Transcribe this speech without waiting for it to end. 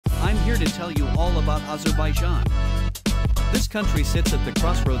here to tell you all about Azerbaijan. This country sits at the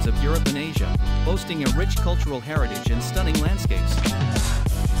crossroads of Europe and Asia, boasting a rich cultural heritage and stunning landscapes.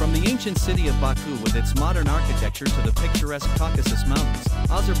 From the ancient city of Baku with its modern architecture to the picturesque Caucasus Mountains,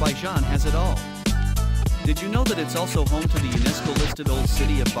 Azerbaijan has it all. Did you know that it's also home to the UNESCO-listed Old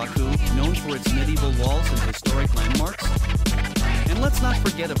City of Baku, known for its medieval walls and historic landmarks? And let's not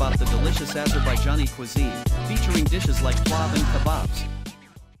forget about the delicious Azerbaijani cuisine, featuring dishes like plov and kebabs.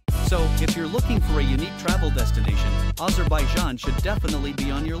 So, if you're looking for a unique travel destination, Azerbaijan should definitely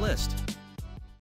be on your list.